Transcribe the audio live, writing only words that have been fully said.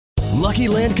Lucky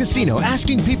Land Casino,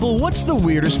 asking people, what's the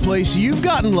weirdest place you've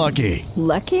gotten lucky?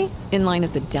 Lucky? In line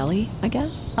at the deli, I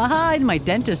guess? Aha, in my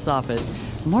dentist's office.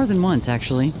 More than once,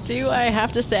 actually. Do I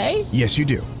have to say? Yes, you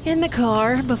do. In the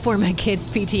car before my kids'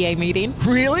 PTA meeting.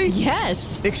 Really?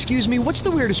 Yes. Excuse me, what's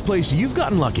the weirdest place you've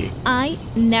gotten lucky? I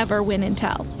never win and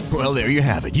tell. Well, there you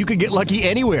have it. You can get lucky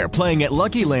anywhere, playing at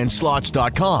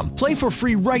LuckyLandSlots.com. Play for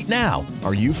free right now.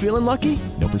 Are you feeling lucky?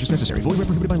 No purchase necessary. Void where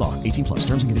prohibited by law. 18 plus.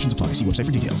 Terms and conditions apply. See website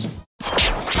for details.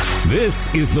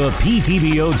 This is the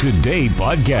PTBO Today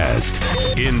podcast.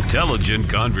 Intelligent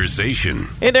conversation.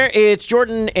 Hey there, it's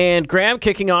Jordan and Graham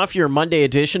kicking off your Monday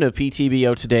edition of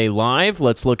PTBO Today Live.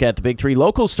 Let's look at the big three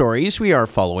local stories we are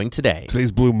following today.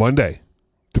 Today's Blue Monday.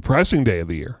 Depressing day of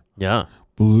the year. Yeah.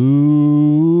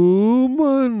 Blue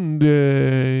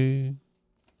Monday.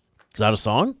 Is that a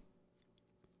song?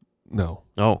 No.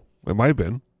 Oh. It might have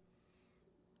been.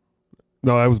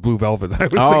 No, that was Blue Velvet. I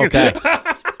was Oh, singing. okay.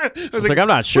 I was like, I'm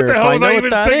not sure what the if hell I was know I what even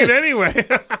that singing is. anyway?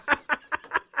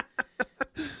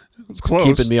 It was close.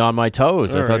 Keeping me on my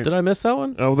toes. All I thought, right. did I miss that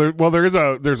one? Oh,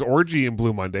 there's Orgy in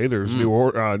Blue Monday. There's New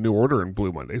Order in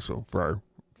Blue Monday. So for our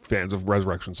fans of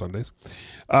Resurrection Sundays,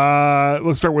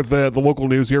 let's start with the local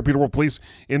news here. Peterborough Police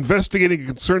investigating a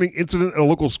concerning incident at a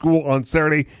local school on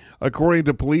Saturday. According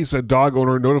to police, a dog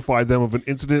owner notified them of an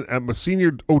incident at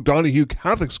Monsignor O'Donoghue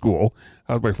Catholic School.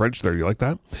 How's my French there? You like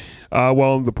that?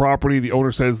 While on the property, the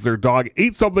owner says their dog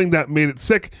ate something that made it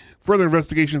sick. Further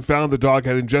investigation found the dog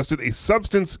had ingested a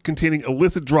substance containing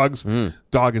illicit drugs.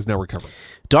 Dog is now recovering.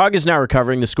 Dog is now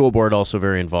recovering. The school board also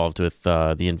very involved with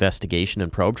the investigation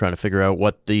and probe, trying to figure out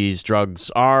what these drugs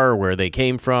are, where they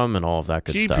came from, and all of that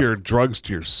good stuff. Keep your drugs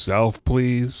to yourself,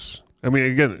 please. I mean,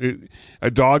 again, a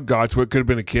dog got to it. Could have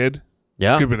been a kid.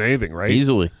 Yeah. Could have been anything, right?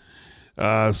 Easily.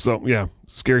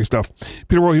 Scary stuff.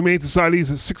 Peterborough Humane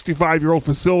Society's 65-year-old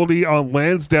facility on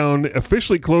Lansdowne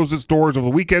officially closed its doors over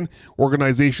the weekend.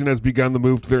 Organization has begun the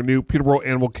move to their new Peterborough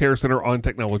Animal Care Center on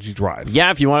Technology Drive.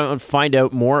 Yeah, if you want to find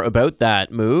out more about that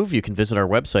move, you can visit our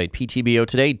website,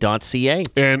 ptbotoday.ca.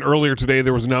 And earlier today,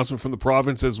 there was an announcement from the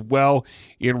province as well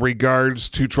in regards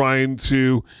to trying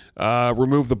to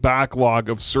remove the backlog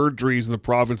of surgeries in the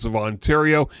province of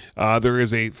Ontario. There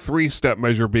is a 3-step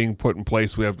measure being put in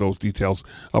place. We have those details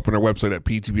up on our website at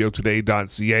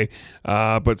ptbotoday.ca.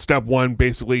 But step 1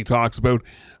 basically talks about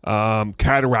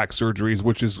cataract surgeries,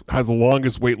 which has the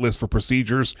longest wait list for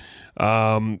procedures.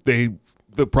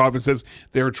 The province says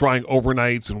they're trying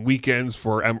overnights and weekends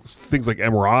for things like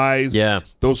MRIs,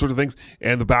 those sort of things,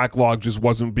 and the backlog just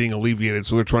wasn't being alleviated.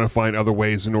 So they're trying to find other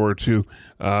ways in order to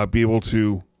be able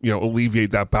to alleviate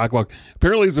that backlog.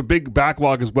 Apparently, there's a big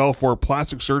backlog as well for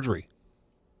plastic surgery.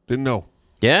 Didn't know.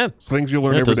 Yeah. It's things you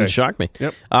learn every day. Doesn't shock me.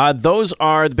 Yep. Those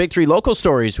are the big three local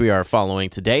stories we are following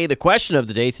today. The question of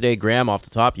the day today, Graham, off the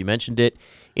top, you mentioned it.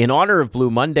 In honor of Blue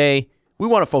Monday, we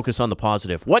want to focus on the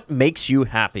positive. What makes you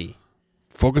happy?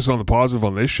 Focus on the positive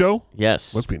on this show?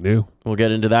 Yes. Must be new. We'll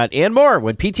get into that and more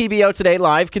when PTBO Today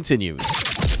Live continues.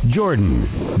 Jordan,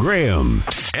 Graham,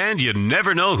 and you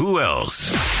never know who else.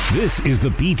 This is the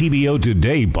PTBO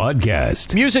Today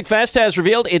podcast. Music Fest has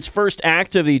revealed its first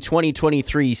act of the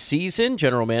 2023 season.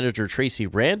 General Manager Tracy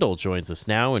Randall joins us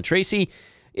now. And Tracy,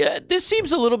 this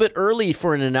seems a little bit early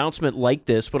for an announcement like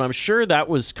this, but I'm sure that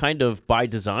was kind of by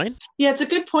design. Yeah, it's a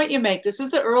good point you make. This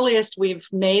is the earliest we've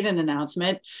made an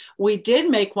announcement. We did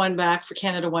make one back for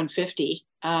Canada 150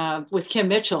 with Kim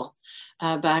Mitchell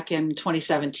back in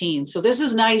 2017. So this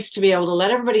is nice to be able to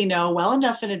let everybody know well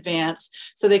enough in advance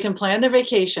so they can plan their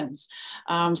vacations.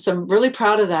 So I'm really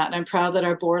proud of that. And I'm proud that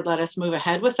our board let us move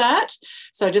ahead with that.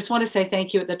 So I just want to say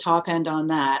thank you at the top end on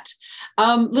that.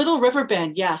 Little River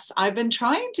Band. Yes, I've been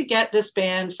trying to get this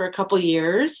band for a couple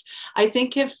years. I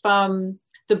think if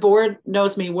the board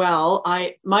knows me well,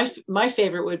 my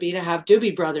favorite would be to have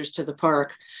Doobie Brothers to the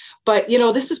park. But,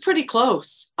 this is pretty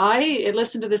close. I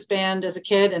listened to this band as a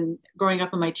kid and growing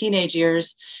up in my teenage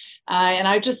years. And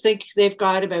I just think they've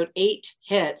got about 8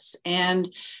 hits.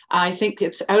 And I think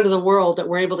it's out of the world that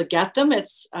we're able to get them.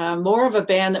 It's more of a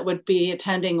band that would be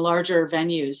attending larger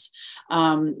venues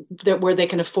where they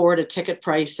can afford a ticket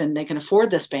price and they can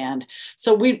afford this band.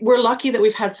 So we're lucky that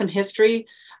we've had some history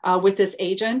with this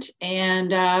agent,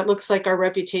 and it looks like our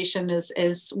reputation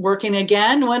is working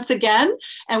once again,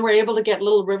 and we're able to get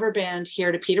Little River Band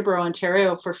here to Peterborough,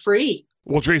 Ontario for free.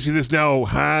 Well, Tracy, this now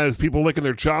has people licking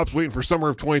their chops, waiting for summer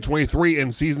of 2023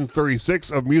 and season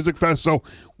 36 of Music Fest. So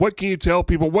what can you tell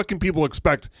people? What can people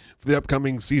expect for the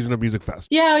upcoming season of Music Fest?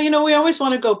 Yeah, we always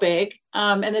want to go big,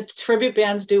 and the tribute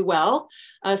bands do well.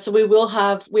 So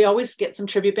we always get some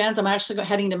tribute bands. I'm actually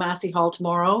heading to Massey Hall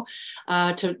tomorrow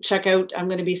to check out. I'm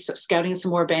going to be scouting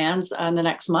some more bands in the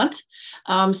next month.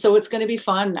 So it's going to be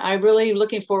fun. I'm really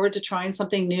looking forward to trying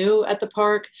something new at the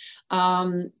park.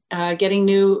 Getting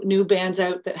new bands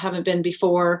out that haven't been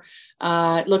before,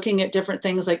 looking at different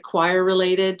things like choir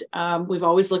related. We've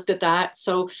always looked at that.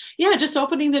 So yeah, just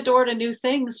opening the door to new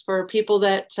things for people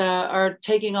that are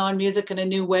taking on music in a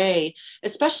new way,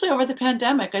 especially over the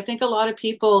pandemic. I think a lot of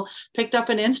people picked up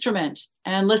an instrument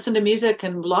and listened to music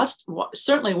and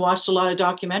certainly watched a lot of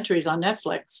documentaries on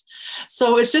Netflix.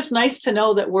 So it's just nice to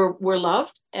know that we're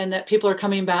loved and that people are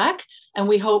coming back. And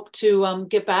we hope to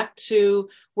get back to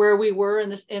where we were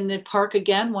in the park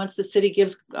again once the city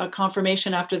gives a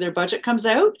confirmation after their budget comes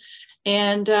out.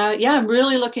 And I'm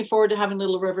really looking forward to having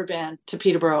Little River Band to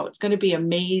Peterborough. It's going to be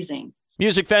amazing.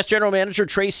 Music Fest General Manager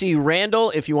Tracy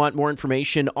Randall. If you want more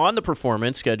information on the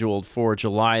performance scheduled for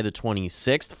July the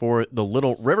 26th for the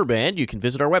Little River Band, you can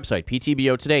visit our website,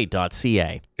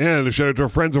 ptbotoday.ca. And a shout out to our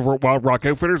friends over at Wild Rock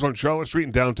Outfitters on Charlotte Street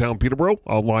in downtown Peterborough,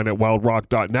 online at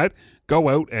wildrock.net. Go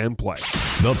out and play.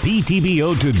 The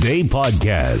PTBO Today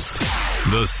podcast.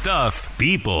 The stuff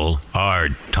people are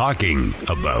talking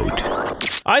about.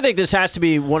 I think this has to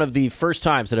be one of the first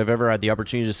times that I've ever had the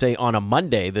opportunity to say on a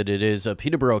Monday that it is a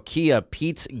Peterborough Kia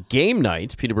Pete's game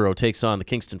night. Peterborough takes on the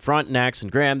Kingston Frontenacs,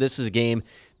 and Graham, this is a game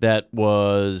that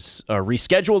was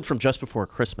rescheduled from just before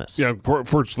Christmas. Yeah,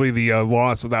 unfortunately, the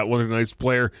loss of that London Knights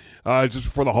player just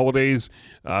before the holidays,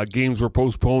 games were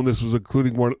postponed. This was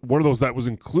including one of those that was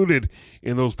included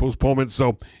in those postponements.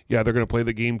 So, yeah, they're going to play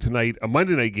the game tonight, a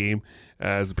Monday night game,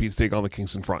 as the Pete's take on the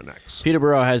Kingston Frontenacs.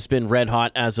 Peterborough has been red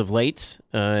hot as of late,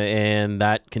 and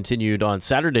that continued on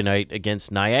Saturday night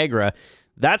against Niagara.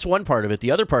 That's one part of it. The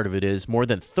other part of it is more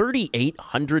than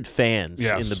 3,800 fans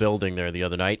in the building there the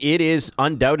other night. It is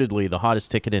undoubtedly the hottest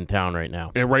ticket in town right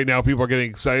now. And right now, people are getting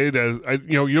excited.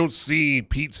 You don't see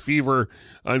Pete's fever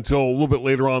until a little bit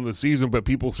later on in the season, but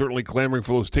people certainly clamoring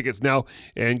for those tickets now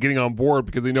and getting on board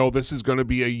because they know this is going to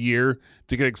be a year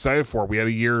to get excited for. We had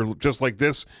a year just like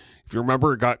this. If you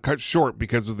remember, it got cut short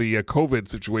because of the COVID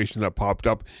situation that popped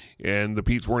up, and the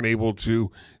Petes weren't able to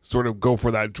sort of go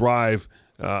for that drive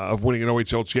of winning an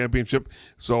OHL championship.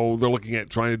 So they're looking at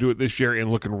trying to do it this year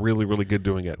and looking really, really good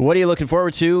doing it. What are you looking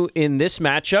forward to in this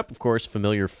matchup? Of course,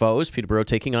 familiar foes, Peterborough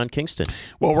taking on Kingston.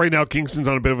 Well, right now, Kingston's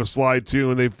on a bit of a slide,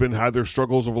 too, and they've had their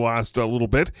struggles over the last little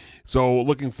bit. So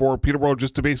looking for Peterborough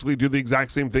just to basically do the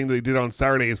exact same thing that they did on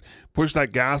Saturday, is push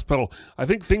that gas pedal. I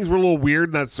think things were a little weird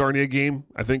in that Sarnia game.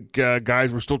 I think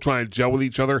guys were still trying to gel with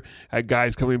each other, had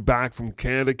guys coming back from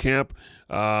Canada camp,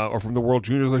 or from the World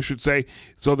Juniors, I should say.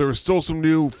 So there were still some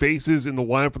new faces in the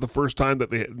lineup for the first time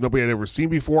that nobody had ever seen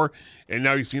before. And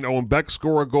now you've seen Owen Beck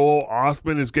score a goal.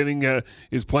 Othman is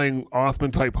playing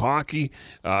Othman-type hockey.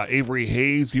 Avery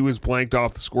Hayes, he was blanked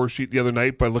off the score sheet the other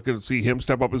night by looking to see him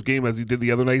step up his game as he did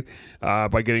the other night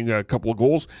by getting a couple of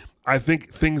goals. I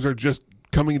think things are just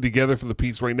coming together for the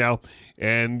Petes right now,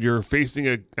 and you're facing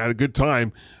at a good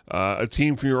time a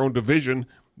team from your own division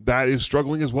that is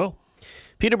struggling as well.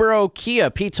 Peterborough Kia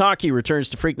Pete's Hockey returns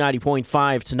to Freak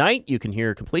 90.5 tonight. You can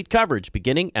hear complete coverage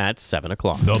beginning at 7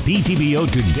 o'clock. The PTBO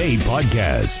Today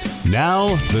podcast.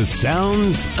 Now, the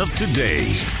sounds of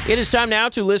today. It is time now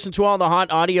to listen to all the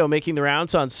hot audio making the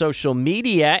rounds on social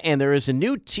media, and there is a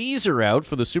new teaser out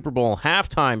for the Super Bowl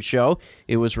halftime show.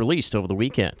 It was released over the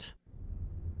weekend.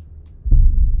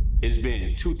 It's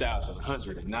been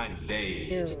 2,190 days.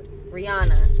 Dude,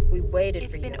 Rihanna, we waited for you.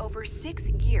 It's been over 6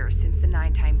 years since the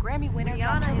 9-time Grammy winner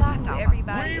dropped her last album.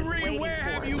 Everybody's waiting where for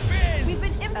have it. you been? We've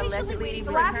been impatiently waiting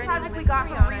for the last project we got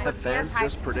from Rihanna. The fans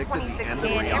just predicted the end of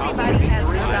Rihanna. Everybody has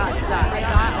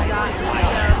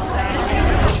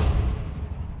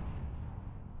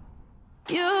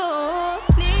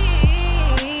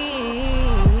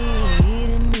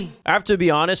I have to be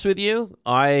honest with you,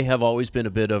 I have always been a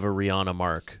bit of a Rihanna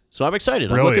mark. So I'm excited.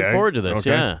 Really, I'm looking forward to this,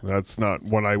 okay. yeah. That's not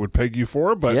what I would peg you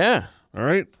for, but yeah. All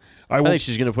right. I think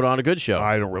she's going to put on a good show.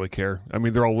 I don't really care. I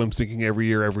mean, they're all lip syncing every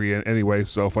year anyway,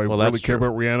 so if I really care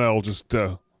about Rihanna, I'll just,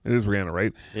 it is Rihanna,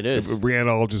 right? It is. If Rihanna,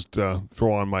 I'll just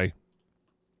throw on my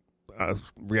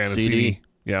Rihanna CD.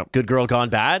 Yeah. Good Girl Gone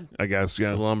Bad? I guess,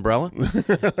 yeah. Little umbrella.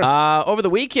 Over the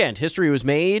weekend, history was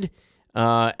made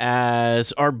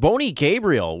as Arboni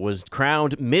Gabriel was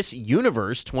crowned Miss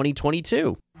Universe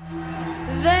 2022.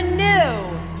 The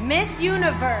new Miss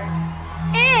Universe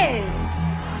is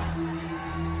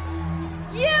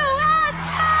USA!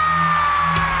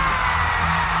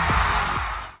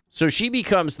 So she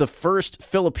becomes the first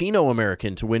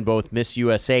Filipino-American to win both Miss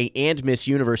USA and Miss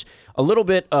Universe. A little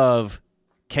bit of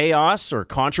chaos or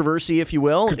controversy, if you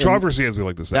will. Controversy, as we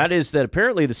like to say. That is that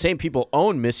apparently the same people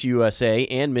own Miss USA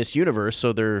and Miss Universe,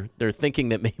 so they're thinking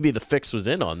that maybe the fix was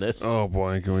in on this. Oh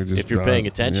boy, can we just? If you're paying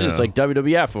attention, it's like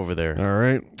WWF over there. All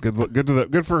right,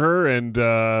 good for her, and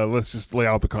let's just lay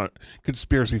out the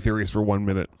conspiracy theories for 1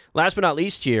 minute. Last but not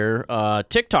least here,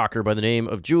 TikToker by the name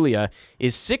of Julia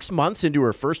is 6 months into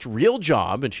her first real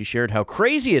job, and she shared how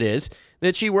crazy it is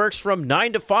that she works from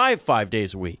 9 to 5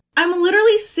 days a week. I'm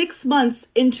literally 6 months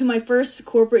into my first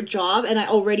corporate job and I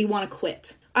already want to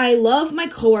quit. I love my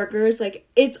coworkers. Like,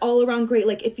 it's all around great.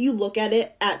 Like, if you look at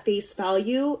it at face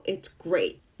value, it's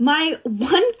great. My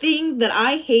one thing that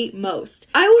I hate most,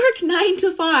 I work 9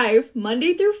 to 5,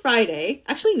 Monday through Friday.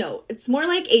 Actually, no, it's more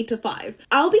like 8 to 5.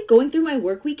 I'll be going through my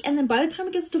work week, and then by the time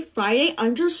it gets to Friday,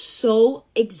 I'm just so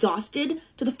exhausted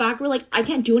to the fact where, like, I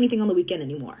can't do anything on the weekend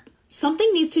anymore.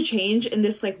 Something needs to change in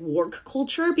this, like, work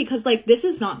culture because, like, this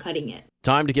is not cutting it.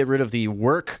 Time to get rid of the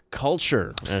work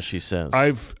culture, as she says.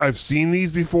 I've seen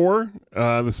these before,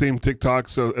 the same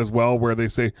TikToks as well, where they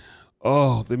say,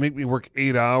 "Oh, they make me work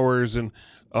 8 hours, and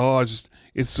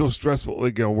it's so stressful."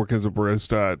 Like, work as a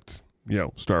barista at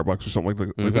Starbucks or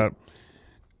something like that.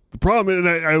 The problem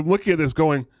is, and I look at this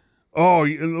going, "Oh,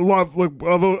 a lot of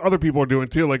other people are doing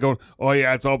too." Like going, "Oh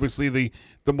yeah, it's obviously the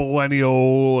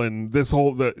millennial and this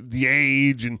whole the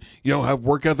age, and you don't have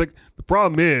work ethic." The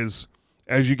problem is,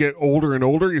 as you get older and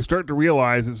older, you start to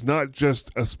realize it's not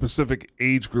just a specific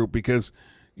age group, because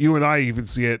you and I even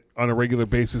see it on a regular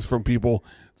basis from people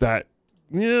that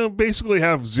basically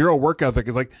have zero work ethic.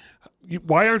 It's like,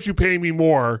 why aren't you paying me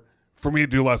more for me to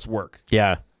do less work?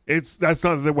 Yeah. That's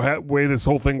not the way this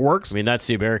whole thing works. I mean, that's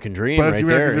the American dream right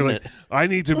there. Like, I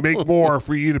need to make more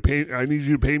for you to pay. I need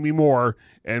you to pay me more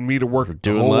and me to work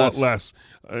a whole lot less.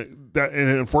 And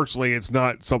unfortunately, it's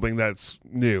not something that's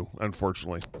new,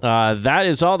 unfortunately. That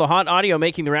is all the hot audio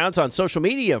making the rounds on social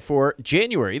media for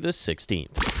January the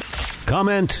 16th.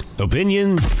 Comment,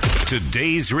 opinion,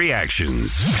 today's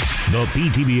reactions. The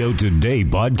PTBO Today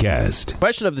podcast.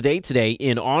 Question of the day today,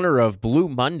 in honor of Blue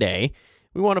Monday,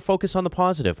 we want to focus on the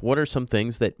positive. What are some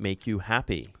things that make you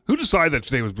happy? Who decided that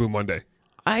today was Blue Monday?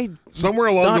 Somewhere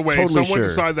along the way, someone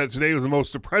decided that today was the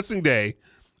most depressing day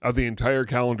of the entire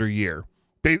calendar year.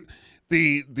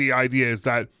 The idea is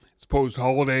that it's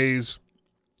post-holidays,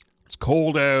 it's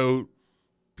cold out,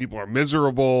 people are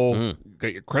miserable, you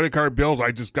got your credit card bills.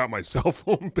 I just got my cell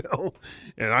phone bill,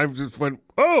 and I just went,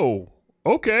 oh,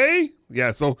 okay.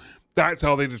 Yeah, so that's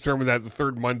how they determined that the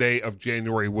third Monday of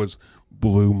January was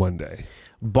Blue Monday.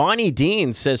 Bonnie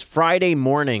Dean says Friday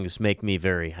mornings make me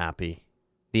very happy.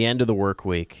 The end of the work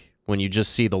week, when you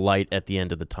just see the light at the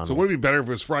end of the tunnel. So would it be better if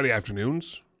it was Friday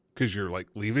afternoons because you're like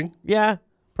leaving? Yeah,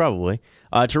 probably.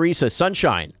 Teresa,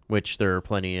 sunshine, which there are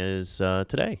plenty is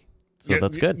today. So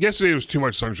that's good. Yesterday was too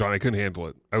much sunshine. I couldn't handle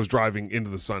it. I was driving into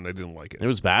the sun. I didn't like it. It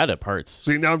was bad at parts.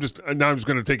 See, now I'm just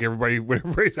going to take what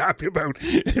everybody's happy about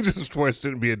and just twist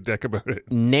it and be a dick about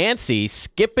it. Nancy,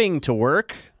 skipping to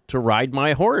work to ride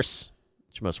my horse,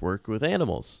 which must work with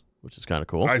animals, which is kind of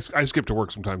cool. I skip to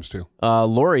work sometimes too.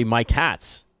 Lori, my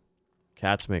cats.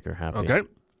 Cats make her happy. Okay.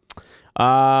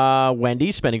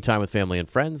 Wendy, spending time with family and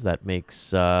friends. That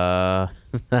makes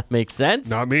that makes sense.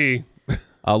 Not me.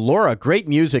 Laura, great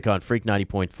music on Freak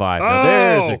 90.5. Now,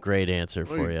 there's a great answer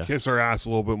for you. Kiss our ass a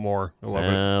little bit more. I love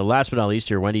it. Last but not least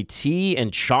here, Wendy, tea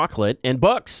and chocolate and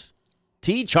books.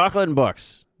 Tea, chocolate, and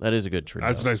books. That is a good trio.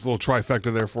 That's a nice little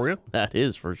trifecta there for you. That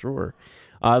is, for sure.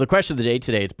 The question of the day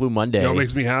today, it's Blue Monday. You know what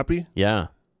makes me happy? Yeah.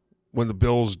 When the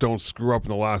Bills don't screw up in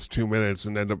the last 2 minutes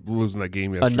and end up losing that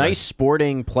game yesterday. A nice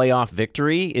sporting playoff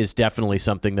victory is definitely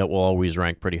something that will always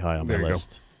rank pretty high on my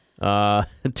list.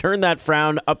 Turn that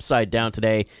frown upside down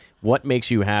today. What makes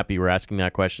you happy? We're asking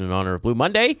that question in honor of Blue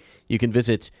Monday. You can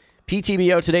visit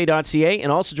ptbotoday.ca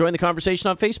and also join the conversation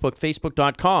on Facebook,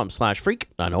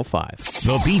 facebook.com/freak905.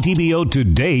 The PTBO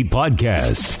Today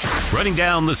podcast. Running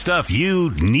down the stuff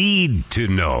you need to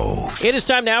know. It is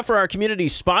time now for our community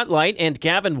spotlight, and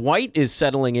Gavin White is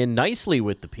settling in nicely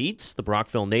with the Peets. The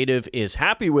Brockville native is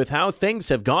happy with how things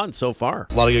have gone so far.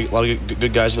 A lot of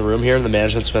good guys in the room here, and the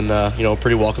management's been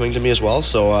pretty welcoming to me as well.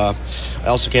 So I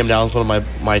also came down with one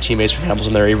of my teammates from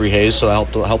Hamilton there, Avery Hayes, so that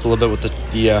helped a little bit with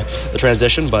the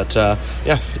transition. But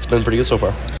it's been pretty good so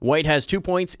far. White has 2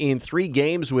 points in 3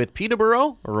 games with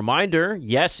Peterborough. A reminder,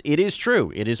 yes, it is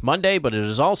true. It is Monday, but it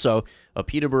is also studio, a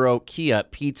Peterborough Kia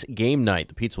Pete's game night.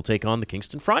 The Petes will take on the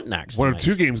Kingston Frontenacs One tonight. of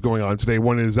two games going on today.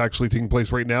 One is actually taking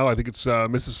place right now. I think it's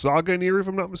Mississauga in Erie, if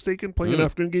I'm not mistaken, playing an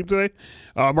afternoon game today.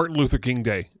 Martin Luther King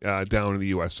Day down in the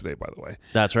U.S. today, by the way.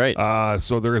 That's right.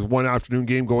 So there is one afternoon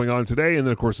game going on today, and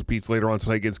then, of course, the Petes later on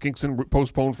tonight against Kingston,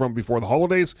 postponed from before the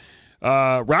holidays.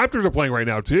 Raptors are playing right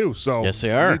now, too. So yes,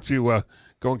 they are. Need to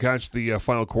go and catch the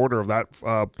final quarter of that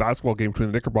basketball game between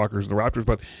the Knickerbockers and the Raptors.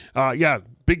 But,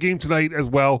 big game tonight as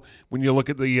well when you look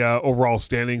at the overall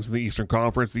standings in the Eastern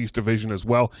Conference, the East Division as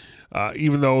well.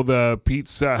 Even though the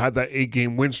Petes had that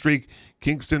 8-game win streak,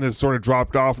 Kingston has sort of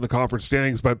dropped off in the conference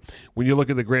standings, but when you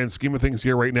look at the grand scheme of things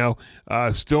here right now,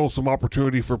 still some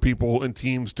opportunity for people and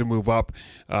teams to move up.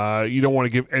 You don't want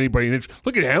to give anybody an inch.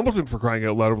 Look at Hamilton, for crying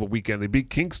out loud, over the weekend. They beat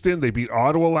Kingston, they beat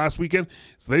Ottawa last weekend,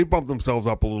 so they bumped themselves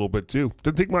up a little bit too.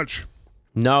 Didn't take much.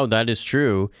 No, that is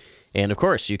true. And, of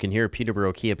course, you can hear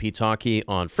Peterborough Kia Pete's Hockey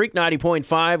on Freak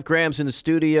 90.5. Graham's in the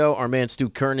studio. Our man Stu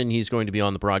Kernan, he's going to be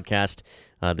on the broadcast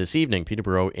this evening,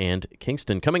 Peterborough and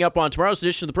Kingston. Coming up on tomorrow's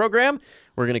edition of the program,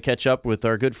 we're going to catch up with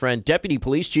our good friend, Deputy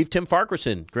Police Chief Tim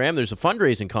Farquharson. Graham, there's a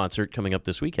fundraising concert coming up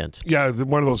this weekend. Yeah,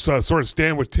 one of those sort of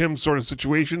stand with Tim sort of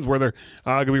situations where they're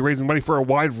going to be raising money for a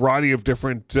wide variety of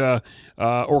different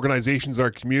organizations in our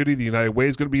community. The United Way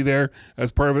is going to be there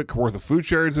as part of it. Kawartha Food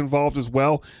Share is involved as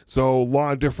well. So a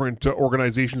lot of different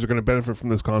organizations are going to benefit from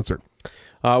this concert.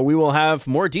 We will have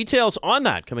more details on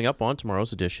that coming up on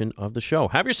tomorrow's edition of the show.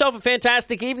 Have yourself a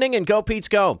fantastic evening, and go Petes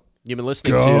go. You've been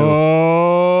listening to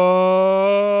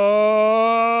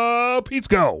Petes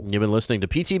Go. You've been listening to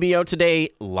PTBO Today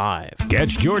Live.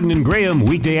 Catch Jordan and Graham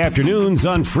weekday afternoons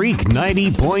on Freak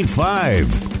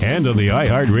 90.5 and on the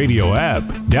iHeartRadio app.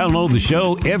 Download the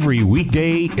show every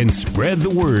weekday and spread the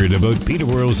word about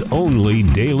Peterborough's only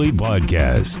daily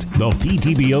podcast, the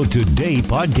PTBO Today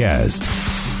Podcast.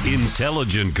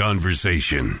 Intelligent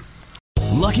conversation.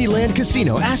 Lucky Land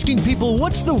Casino, asking people,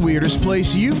 what's the weirdest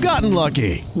place you've gotten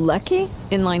lucky? Lucky?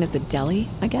 In line at the deli,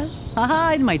 I guess?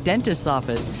 Aha, in my dentist's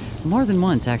office. More than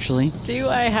once, actually. Do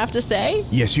I have to say?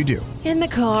 Yes, you do. In the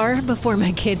car before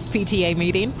my kids' PTA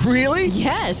meeting. Really?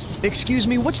 Yes. Excuse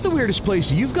me, what's the weirdest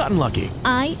place you've gotten lucky?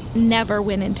 I never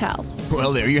win and tell.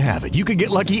 Well, there you have it. You can get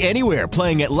lucky anywhere,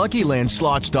 playing at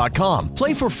LuckyLandSlots.com.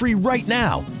 Play for free right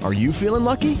now. Are you feeling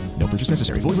lucky? No purchase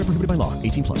necessary. Void where prohibited by law.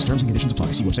 18+. Terms and conditions apply.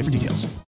 See website for details.